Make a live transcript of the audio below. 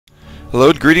Hello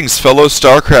and greetings, fellow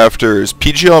StarCrafters.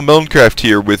 PGL Milncraft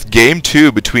here with Game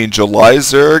 2 between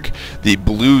JulyZerg, the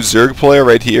blue Zerg player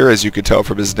right here, as you can tell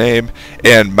from his name,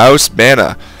 and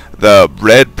MOUZMana, the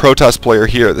red Protoss player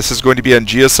here. This is going to be on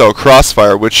GSL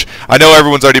Crossfire, which I know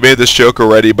everyone's already made this joke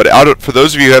already, but for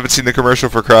those of you who haven't seen the commercial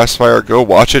for Crossfire, go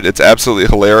watch it. It's absolutely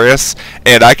hilarious,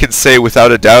 and I can say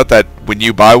without a doubt that when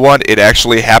you buy one, it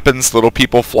actually happens. Little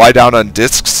people fly down on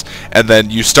discs, and then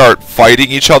you start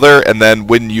fighting each other, and then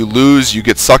when you lose, you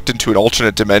get sucked into an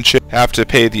alternate dimension. Have to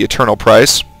pay the eternal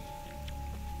price.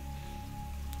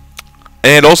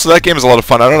 And also, that game is a lot of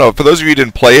fun. I don't know, for those of you who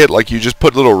didn't play it, like, you just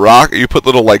put little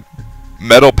like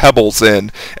metal pebbles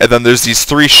in, and then there's these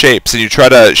three shapes, and you try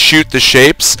to shoot the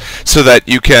shapes so that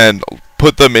you can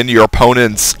put them in your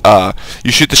opponent's,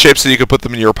 you shoot the shapes so you can put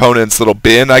them in your opponent's little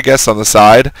bin, I guess, on the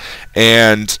side.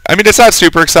 And, I mean, it's not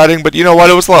super exciting, but you know what,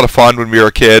 it was a lot of fun when we were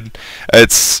a kid.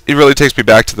 It really takes me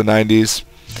back to the 90s.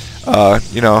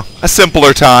 You know, a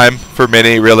simpler time for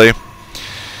many, really.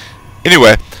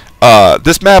 Anyway,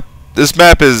 this map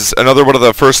is another one of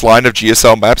the first line of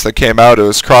GSL maps that came out. It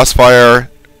was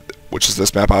Crossfire, which is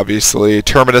this map, obviously,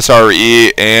 Terminus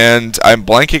RE, and I'm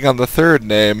blanking on the third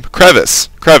name, Crevice,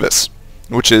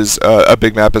 which is a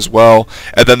big map as well.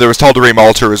 And then there was Tal'Darim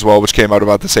Altar as well, which came out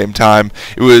about the same time.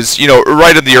 It was, you know,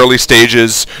 right in the early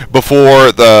stages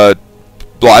before the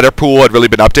bladder pool had really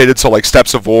been updated, so like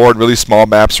Steps of War and really small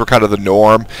maps were kind of the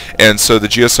norm, and so the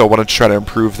GSL wanted to try to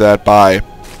improve that by,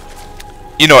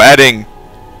 you know, adding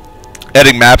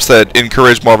maps that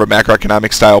encourage more of a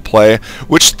macroeconomic style play,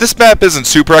 which this map isn't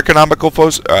super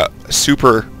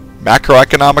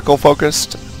macroeconomical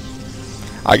focused,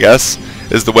 I guess,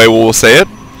 is the way we'll say it.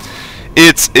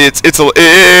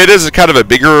 It is a kind of a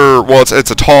bigger, well,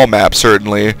 it's a tall map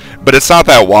certainly, but it's not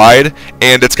that wide,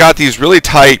 and it's got these really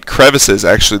tight crevices,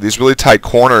 actually, these really tight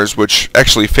corners, which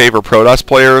actually favor Protoss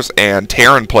players and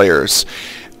Terran players,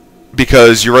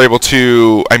 because you're able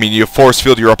to, I mean, you force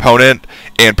field your opponent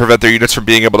and prevent their units from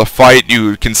being able to fight.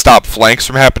 You can stop flanks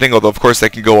from happening, although of course they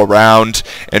can go around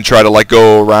and try to like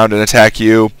go around and attack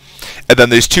you. And then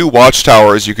there's two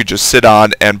watchtowers you could just sit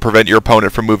on and prevent your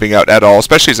opponent from moving out at all,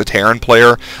 especially as a Terran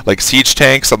player, like siege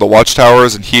tanks on the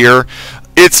watchtowers. And here,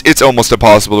 it's almost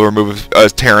impossible to remove a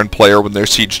Terran player when they're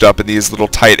sieged up in these little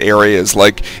tight areas.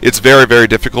 Like, it's very, very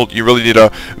difficult. You really need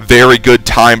a very good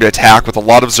timed attack with a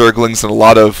lot of Zerglings and a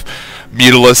lot of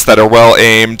Mutalisks that are well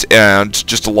aimed, and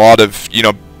just a lot of, you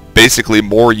know, basically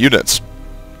more units.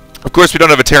 Of course, we don't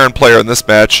have a Terran player in this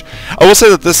match. I will say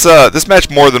that this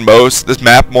map more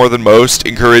than most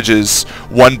encourages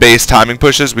one base timing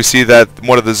pushes. We see that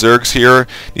one of the Zergs here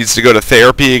needs to go to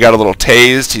therapy. He got a little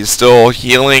tased. He's still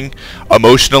healing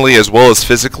emotionally as well as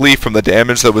physically from the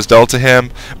damage that was dealt to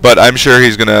him. But I'm sure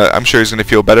he's gonna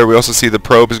feel better. We also see the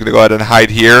probe is gonna go ahead and hide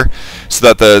here so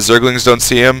that the Zerglings don't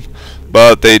see him.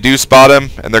 But they do spot him,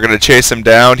 and they're going to chase him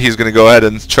down. He's going to go ahead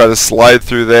and try to slide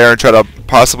through there and try to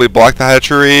possibly block the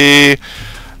hatchery.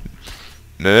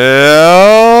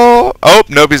 No. Oh,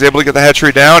 nope, he's able to get the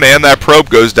hatchery down, and that probe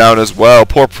goes down as well.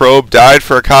 Poor probe died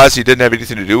for a cause he didn't have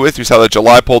anything to do with. We saw that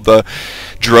July pulled the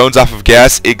drones off of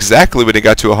gas exactly when it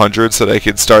got to 100 so they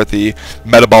could start the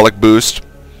metabolic boost.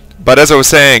 But as I was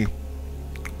saying,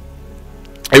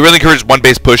 it really encouraged one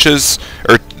base pushes,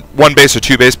 or one base or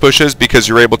two base pushes, because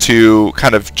you're able to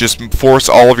kind of just force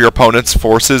all of your opponent's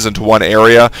forces into one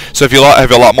area. So if you have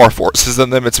a lot more forces than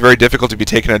them, it's very difficult to be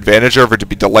taken advantage of or to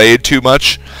be delayed too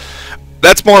much.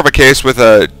 That's more of a case with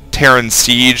a Terran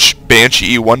Siege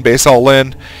Banshee one base all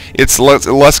in. It's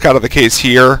less kind of the case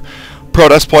here.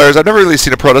 Protoss players, I've never really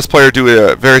seen a Protoss player do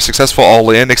a very successful all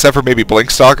in, except for maybe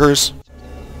Blinkstalkers,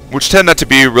 which tend not to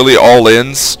be really all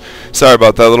ins. Sorry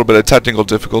about that, a little bit of technical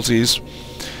difficulties.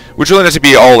 Which really has to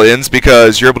be all-ins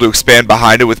because you're able to expand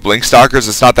behind it with Blinkstalkers.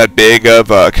 It's not that big of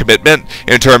a commitment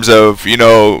in terms of, you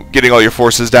know, getting all your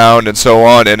forces down and so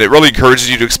on. And it really encourages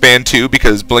you to expand too,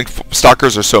 because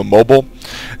Blinkstalkers are so mobile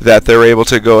that they're able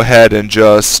to go ahead and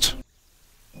just...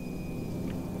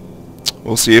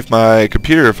 We'll see if my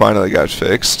computer finally got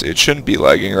fixed. It shouldn't be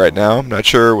lagging right now. I'm not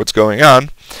sure what's going on.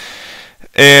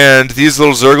 And these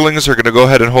little Zerglings are going to go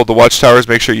ahead and hold the watchtowers,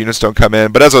 make sure units don't come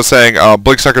in. But as I was saying,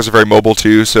 Blinkstalkers are very mobile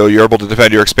too, so you're able to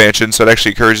defend your expansion, so it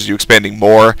actually encourages you expanding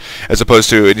more as opposed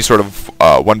to any sort of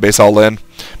one base all-in.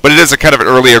 But it is a kind of an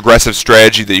early aggressive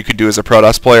strategy that you can do as a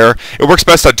Protoss player. It works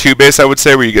best on two base, I would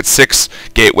say, where you get 6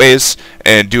 gateways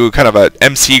and do kind of a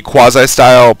MC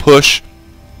quasi-style push,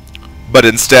 but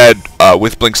instead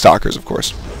with Blinkstalkers, of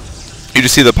course. You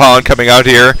just see the pollen coming out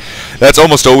here. That's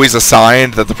almost always a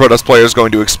sign that the Protoss player is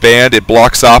going to expand. It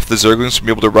blocks off the Zerglings from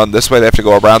being able to run this way. They have to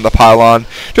go around the pylon.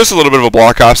 Just a little bit of a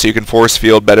block off so you can force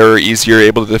field better, easier,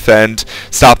 able to defend,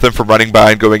 stop them from running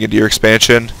by and going into your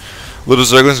expansion. Little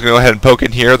Zerglings are going to go ahead and poke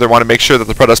in here. They want to make sure that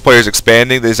the Protoss player is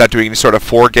expanding, that he's not doing any sort of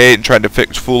 4-gate and trying to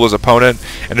fool his opponent.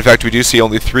 And in fact, we do see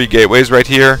only 3 gateways right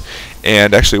here.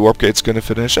 And actually, Warp Gate's going to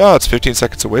finish. Oh, it's 15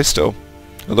 seconds away still.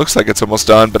 It looks like it's almost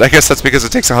done, but I guess that's because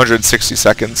it takes 160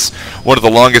 seconds. One of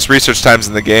the longest research times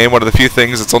in the game. One of the few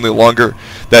things that's only longer,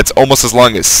 that's almost as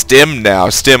long as Stim now.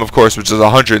 Stim, of course, which is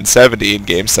 170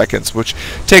 in-game seconds, which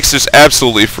takes just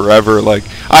absolutely forever. Like,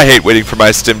 I hate waiting for my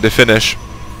Stim to finish.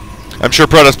 I'm sure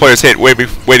Protoss players hate waiting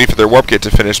for their Warp Gate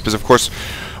to finish, because, of course,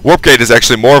 Warp Gate is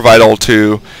actually more vital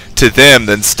to them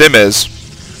than Stim is.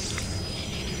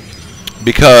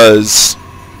 Because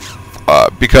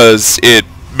it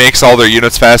makes all their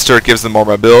units faster, it gives them more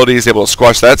mobility, he's able to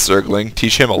squash that Zergling,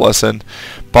 teach him a lesson,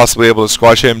 possibly able to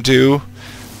squash him too.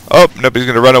 Oh, nope, he's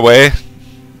going to run away.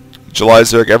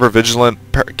 JulyZerg, ever vigilant,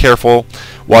 careful,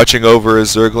 watching over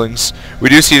his Zerglings. We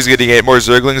do see he's getting 8 more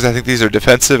Zerglings. I think these are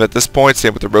defensive at this point.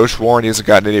 Same with the Roach Warren. He hasn't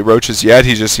gotten any Roaches yet.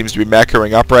 He just seems to be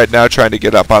macroing up right now, trying to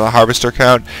get up on the Harvester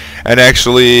count. And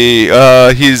actually,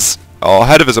 he's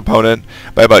ahead of his opponent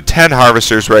by about 10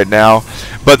 Harvesters right now.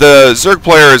 But the Zerg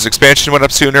player's expansion went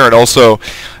up sooner, and also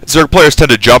Zerg players tend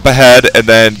to jump ahead and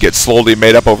then get slowly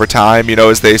made up over time, you know,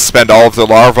 as they spend all of their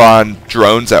larvae on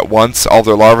drones at once, all of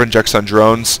their larva injects on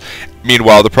drones.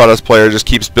 Meanwhile, the Protoss player just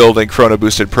keeps building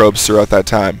chrono-boosted probes throughout that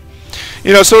time.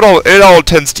 You know, so it all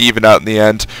tends to even out in the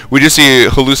end. We do see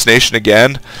Hallucination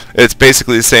again. It's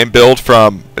basically the same build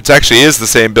from... It actually is the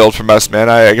same build from MOUZMana.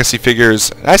 I guess he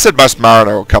figures... I said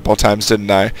MOUZMana a couple of times, didn't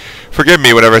I? Forgive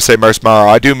me whenever I say MOUZMana.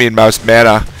 I do mean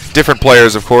MOUZMana. Different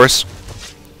players, of course.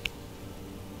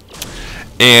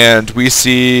 And we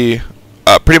see...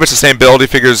 pretty much the same build. He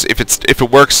figures if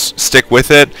it works, stick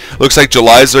with it. Looks like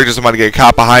JulyZerg doesn't want to get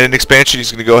caught behind an expansion.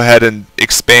 He's going to go ahead and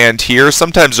expand here.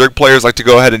 Sometimes Zerg players like to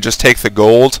go ahead and just take the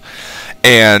gold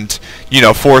and, you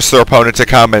know, force their opponent to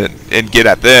come and get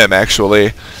at them,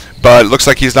 actually. But it looks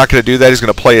like he's not going to do that. He's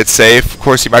going to play it safe. Of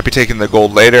course, he might be taking the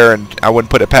gold later, and I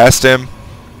wouldn't put it past him.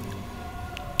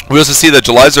 We also see that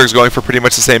JulyZerg is going for pretty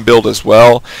much the same build as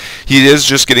well. He is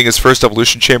just getting his first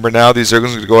evolution chamber now. These Zerglings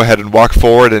are going to go ahead and walk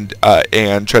forward and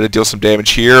try to deal some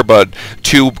damage here, but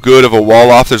too good of a wall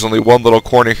off. There's only one little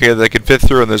corner here that they can fit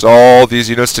through, and there's all these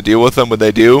units to deal with them when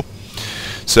they do.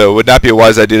 So it would not be a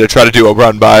wise idea to try to do a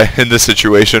run by in this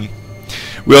situation.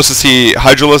 We also see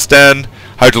Hydralisk Den,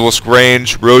 Hydralisk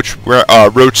range,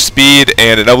 Roach speed,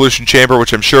 and an evolution chamber,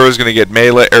 which I'm sure is going to get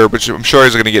melee, or which I'm sure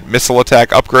is going to get missile attack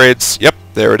upgrades. Yep,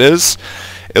 there it is.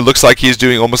 It looks like he's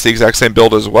doing almost the exact same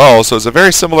build as well. So it's a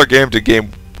very similar game to game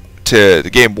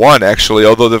 1, actually.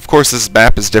 Although of course this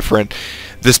map is different.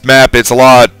 This map, it's a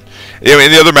lot.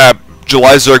 In the other map,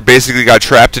 JulyZerg basically got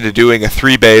trapped into doing a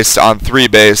 3-base on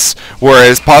 3-base,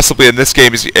 whereas possibly in this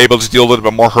game he's able to deal a little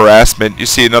bit more harassment. You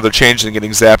see another changeling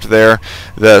getting zapped there.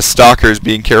 The stalkers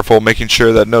being careful, making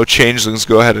sure that no changelings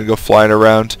go ahead and go flying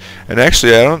around. And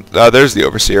actually, there's the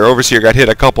Overseer. Overseer got hit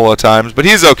a couple of times, but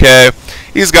he's okay.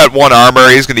 He's got 1 armor.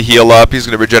 He's going to heal up. He's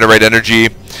going to regenerate energy.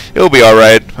 He'll be all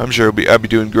right. I'm sure I'll be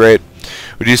doing great.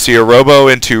 We do see a Robo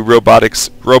into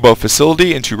Robo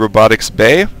Facility into Robotics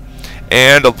Bay.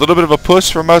 And a little bit of a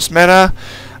push from MOUZMana.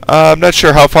 I'm not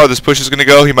sure how far this push is going to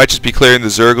go. He might just be clearing the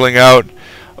Zergling out.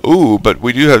 Ooh, but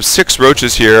we do have 6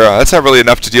 Roaches here. That's not really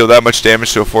enough to deal that much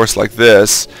damage to a force like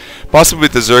this. Possibly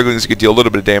with the Zerglings you could deal a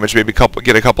little bit of damage, maybe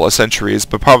get a couple of centuries,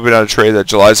 but probably not a trade that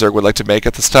JulyZerg would like to make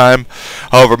at this time.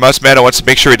 However, MOUZMana wants to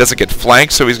make sure he doesn't get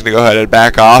flanked, so he's going to go ahead and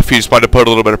back off. He just wanted to put a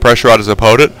little bit of pressure on his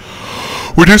opponent.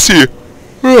 We do see...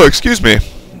 Oh, excuse me.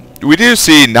 We do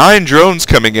see 9 drones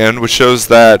coming in, which shows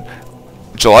that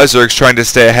JulyZerg's trying to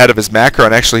stay ahead of his macro,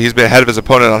 and actually he's been ahead of his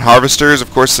opponent on Harvesters.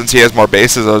 Of course, since he has more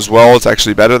bases as well, it's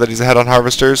actually better that he's ahead on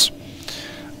Harvesters.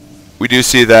 We do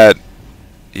see that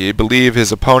you believe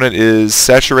his opponent is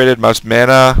saturated.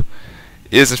 MOUZMana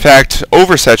is, in fact,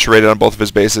 oversaturated on both of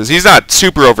his bases. He's not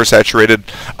super oversaturated.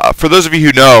 For those of you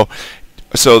who know,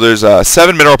 so there's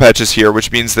 7 mineral patches here,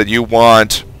 which means that you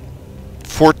want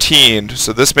 14,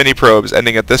 so this many probes,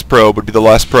 ending at this probe would be the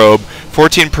last probe.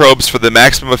 14 probes for the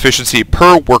maximum efficiency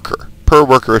per worker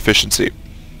efficiency.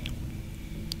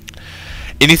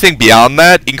 Anything beyond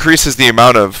that increases the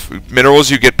amount of minerals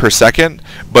you get per second,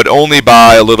 but only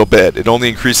by a little bit. It only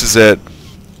increases it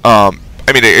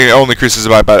I mean, it only increases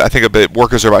by about, I think,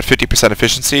 workers are about 50%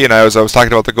 efficiency. And as I was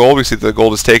talking about the gold, we see that the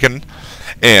gold is taken.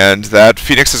 And that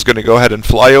Phoenix is going to go ahead and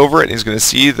fly over it, and he's going to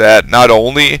see that not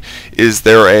only is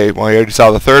there well, he already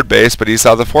saw the third base, but he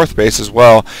saw the fourth base as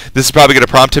well. This is probably going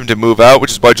to prompt him to move out,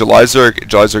 which is why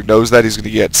JulyZerg knows that he's going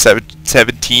to get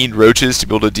 17 roaches to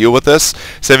be able to deal with this.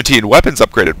 17 weapons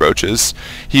upgraded roaches.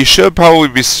 He should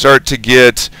probably start to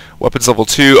get weapons level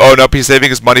 2. Oh, nope, he's saving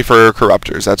his money for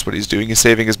corruptors. That's what he's doing. He's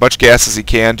saving as much gas as he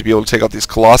can to be able to take out these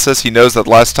Colossus. He knows that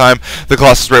last time the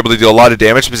Colossus were able to deal a lot of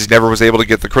damage because he never was able to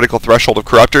get the critical threshold of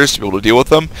corruptors to be able to deal with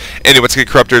them. And he wants to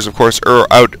get corruptors, of course,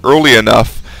 out early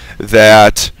enough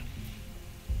that,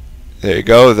 there you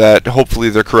go, that hopefully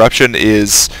their corruption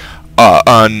is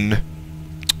on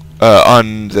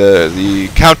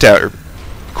the countdown,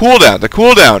 the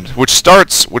cooldown, which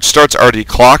starts already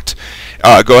clocked.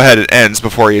 Go ahead and ends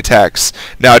before he attacks.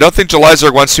 Now, I don't think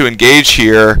JulyZerg wants to engage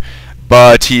here,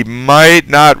 but he might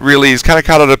not really. He's kind of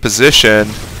caught out of position.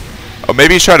 Oh,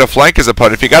 maybe he's trying to flank his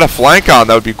opponent. If he got a flank on,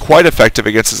 that would be quite effective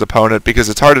against his opponent, because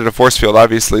it's harder to force field,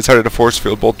 obviously. It's harder to force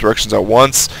field both directions at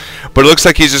once. But it looks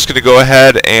like he's just going to go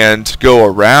ahead and go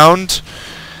around.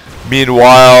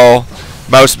 Meanwhile,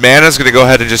 MOUZMana is going to go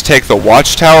ahead and just take the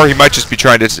watchtower. He might just be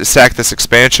trying to sack this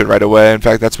expansion right away. In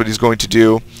fact, that's what he's going to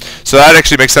do. So that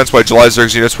actually makes sense why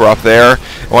JulyZerg's units were up there.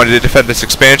 Wanted to defend this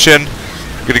expansion.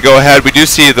 Going to go ahead. We do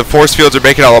see the force fields are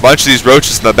making a bunch of these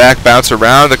roaches in the back bounce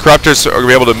around. The corruptors are going to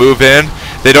be able to move in.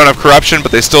 They don't have corruption,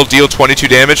 but they still deal 22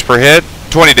 damage per hit.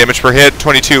 20 damage per hit.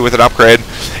 22 with an upgrade.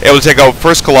 Able to take out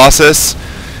first Colossus.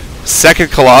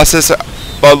 Second Colossus.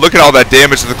 But look at all that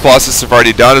damage that the Colossus have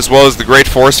already done, as well as the great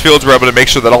force fields. We're able to make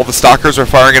sure that all the stalkers are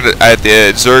firing at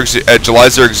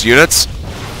JulyZerg's units,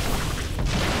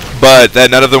 but that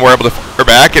none of them were able to fire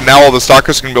back. And now all the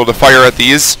stalkers can be able to fire at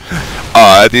these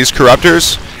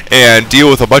corruptors and deal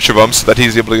with a bunch of them, so that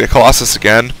he's able to get Colossus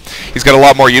again. He's got a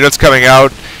lot more units coming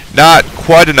out. Not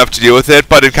quite enough to deal with it,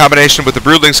 but in combination with the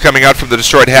broodlings coming out from the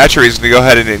destroyed hatchery, he's going to go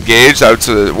ahead and engage. That's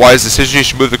a wise decision. He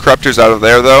should move the corruptors out of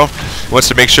there, though. He wants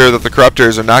to make sure that the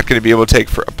corruptors are not going to be able to take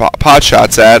pot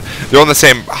shots at. They're on the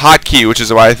same hotkey, which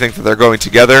is why I think that they're going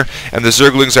together. And the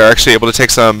Zerglings are actually able to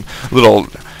take some little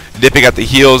nipping at the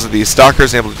heels of these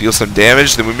stalkers and able to deal some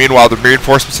damage. Then meanwhile, the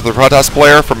reinforcements of the Protoss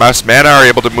player for MOUZMana are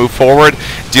able to move forward,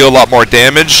 deal a lot more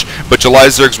damage. But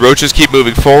JulyZerg's roaches keep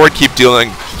moving forward, keep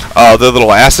dealing the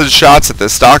little acid shots at the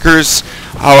stalkers.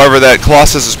 However, that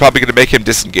Colossus is probably going to make him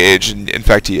disengage, and in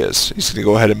fact he is. He's going to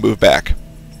go ahead and move back.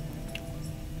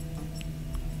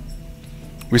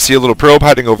 We see a little probe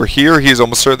hiding over here. He's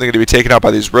almost certainly going to be taken out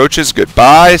by these roaches.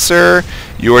 Goodbye, sir.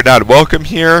 You are not welcome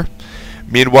here.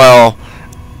 Meanwhile,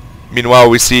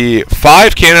 we see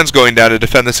 5 cannons going down to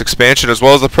defend this expansion, as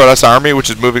well as the Protoss army, which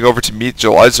is moving over to meet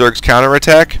JulyZerg's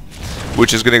counterattack,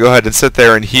 which is going to go ahead and sit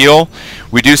there and heal.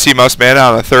 We do see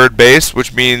MOUZMana on a third base,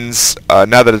 which means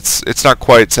now that it's not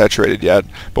quite saturated yet,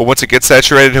 but once it gets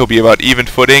saturated, he'll be about even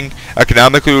footing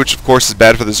economically, which of course is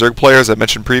bad for the Zerg player, as I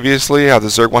mentioned previously, how the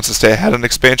Zerg wants to stay ahead on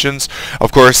expansions.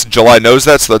 Of course, July knows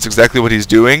that, so that's exactly what he's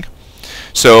doing.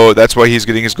 So that's why he's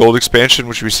getting his gold expansion,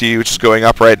 which we see, which is going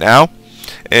up right now.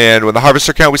 And when the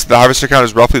harvester count, we see the harvester count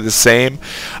is roughly the same.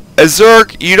 As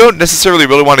Zerg, you don't necessarily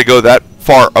really want to go that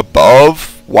far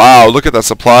above. Wow, look at that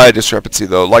supply discrepancy,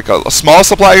 though. Like a small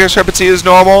supply discrepancy is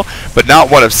normal, but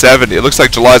not one of 70. It looks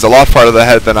like July's a lot farther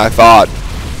ahead than I thought.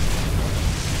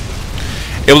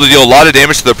 Able to deal a lot of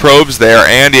damage to the probes there,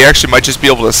 and he actually might just be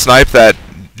able to snipe that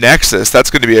Nexus.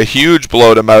 That's going to be a huge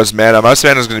blow to MOUZMana.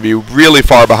 MOUZMana is going to be really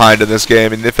far behind in this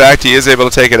game, and in fact, he is able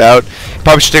to take it out. He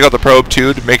probably should take out the probe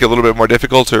too to make it a little bit more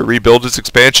difficult to rebuild his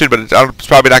expansion, but it's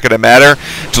probably not going to matter.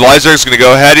 JulyZerg is going to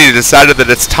go ahead. He decided that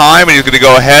it's time, and he's going to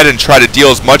go ahead and try to deal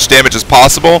as much damage as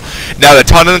possible. Now that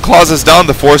Tunneling Claws is done,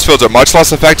 the force fields are much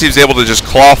less effective. He's able to just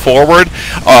claw forward.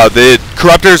 The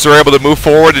Corruptors are able to move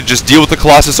forward and just deal with the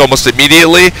Colossus almost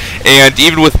immediately, and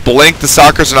even with Blink, the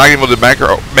Stalkers are not able to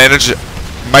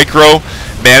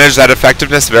micromanage that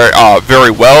effectiveness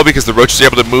very well, because the Roaches are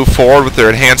able to move forward with their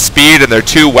enhanced speed and their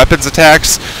 2 weapons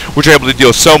attacks, which are able to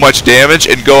deal so much damage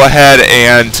and go ahead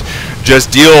and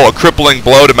just deal a crippling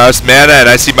blow to MOUZMana. And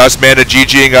I see MOUZMana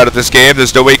GGing out of this game.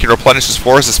 There's no way he can replenish his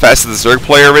force as fast as the Zerg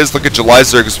player is. Look at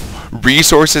JulyZerg's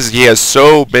resources. He has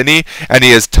so many, and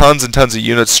he has tons and tons of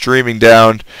units streaming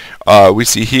down. We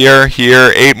see here,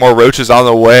 8 more roaches on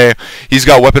the way. He's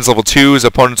got weapons level 2. His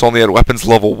opponent's only at weapons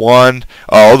level 1,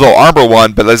 although armor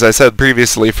 1, but as I said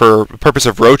previously, for the purpose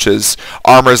of roaches,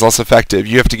 armor is less effective.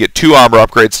 You have to get 2 armor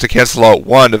upgrades to cancel out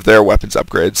 1 of their weapons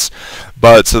upgrades.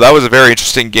 But so that was a very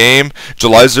interesting game.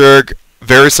 JulyZerg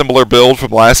very similar build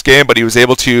from last game, but he was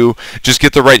able to just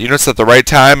get the right units at the right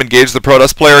time, engage the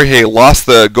Protoss player. He lost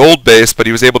the gold base, but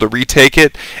he was able to retake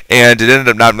it, and it ended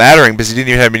up not mattering because he didn't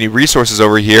even have any resources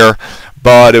over here.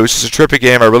 But it was just a terrific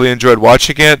game. I really enjoyed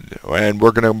watching it, and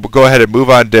we're going to go ahead and move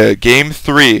on to Game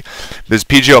 3. This is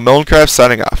PGO Milnencraft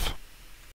signing off.